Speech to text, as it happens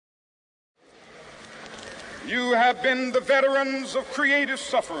You have been the veterans of creative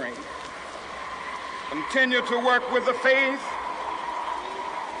suffering. Continue to work with the faith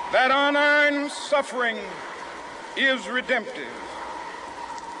that unearned suffering is redemptive.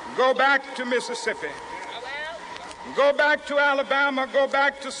 Go back to Mississippi. Go back to Alabama. Go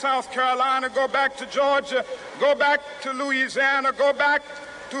back to South Carolina. Go back to Georgia. Go back to Louisiana. Go back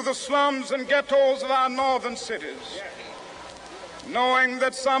to the slums and ghettos of our northern cities, knowing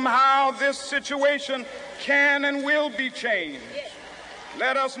that somehow this situation can and will be changed.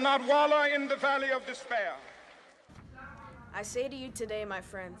 Let us not wallow in the valley of despair. I say to you today, my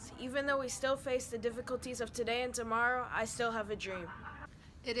friends, even though we still face the difficulties of today and tomorrow, I still have a dream.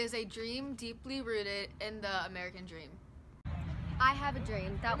 It is a dream deeply rooted in the American dream. I have a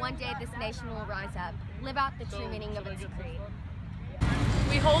dream that one day this nation will rise up, live out the true meaning of its creed.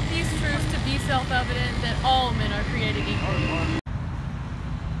 We hold these truths to be self-evident that all men are created equal.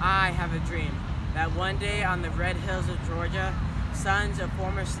 I have a dream that one day on the red hills of Georgia, sons of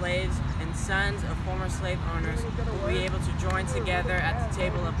former slaves and sons of former slave owners will be able to join together at the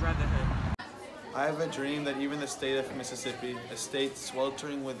table of brotherhood. I have a dream that even the state of Mississippi, a state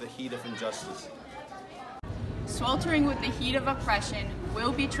sweltering with the heat of injustice, sweltering with the heat of oppression,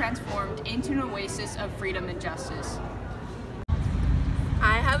 will be transformed into an oasis of freedom and justice.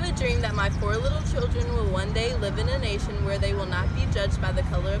 I have a dream that my 4 little children will one day live in a nation where they will not be judged by the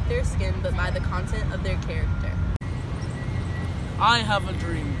color of their skin, but by the content of their character. I have a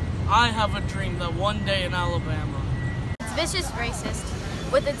dream. I have a dream that one day in Alabama, It's vicious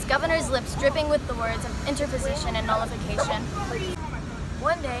racist, with its governor's lips dripping with the words of interposition and nullification.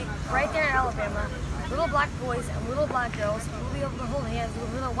 One day, right there in Alabama, little black boys and little black girls will be able to hold hands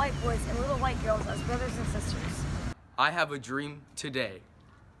with little white boys and little white girls as brothers and sisters. I have a dream today.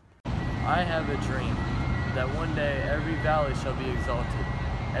 I have a dream that one day every valley shall be exalted,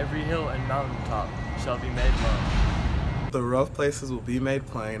 every hill and mountaintop shall be made low. The rough places will be made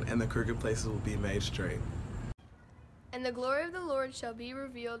plain, and the crooked places will be made straight. And the glory of the Lord shall be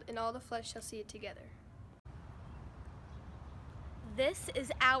revealed, and all the flesh shall see it together. This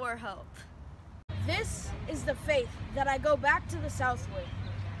is our hope. This is the faith that I go back to the South with.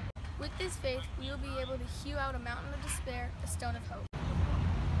 With this faith, we will be able to hew out a mountain of despair, a stone of hope.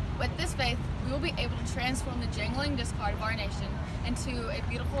 With this faith, we will be able to transform the jangling discard of our nation into a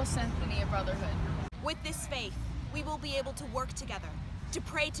beautiful symphony of brotherhood. With this faith, we will be able to work together, to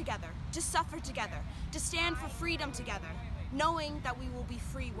pray together, to suffer together, to stand for freedom together, knowing that we will be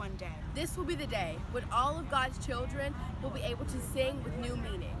free one day. This will be the day when all of God's children will be able to sing with new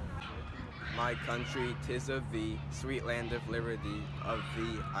meaning. My country, 'tis of thee, sweet land of liberty, of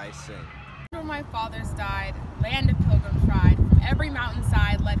thee I sing. Where my fathers died, land of pilgrim pride, from every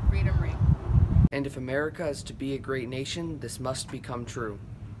mountainside let freedom ring. And if America is to be a great nation, this must become true.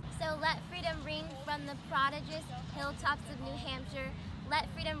 So let freedom ring from the prodigious hilltops of New Hampshire. Let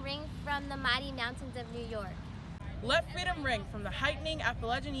freedom ring from the mighty mountains of New York. Let freedom ring from the heightening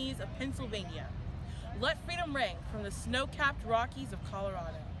Appalachians of Pennsylvania. Let freedom ring from the snow-capped Rockies of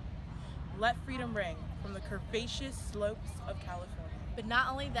Colorado. Let freedom ring from the curvaceous slopes of California. But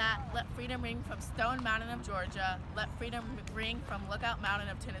not only that, let freedom ring from Stone Mountain of Georgia. Let freedom ring from Lookout Mountain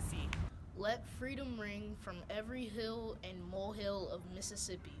of Tennessee. Let freedom ring from every hill and molehill of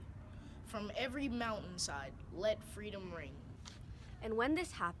Mississippi. From every mountainside, let freedom ring. And when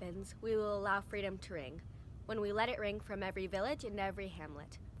this happens, we will allow freedom to ring. When we let it ring from every village and every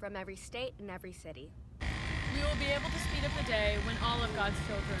hamlet, from every state and every city. We will be able to speed up the day when all of God's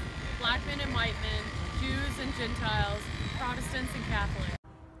children, black men and white men, Jews and Gentiles, Protestants and Catholics,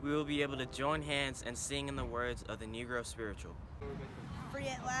 We will be able to join hands and sing in the words of the Negro spiritual. Free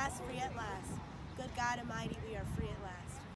at last, good God Almighty, we are free at last.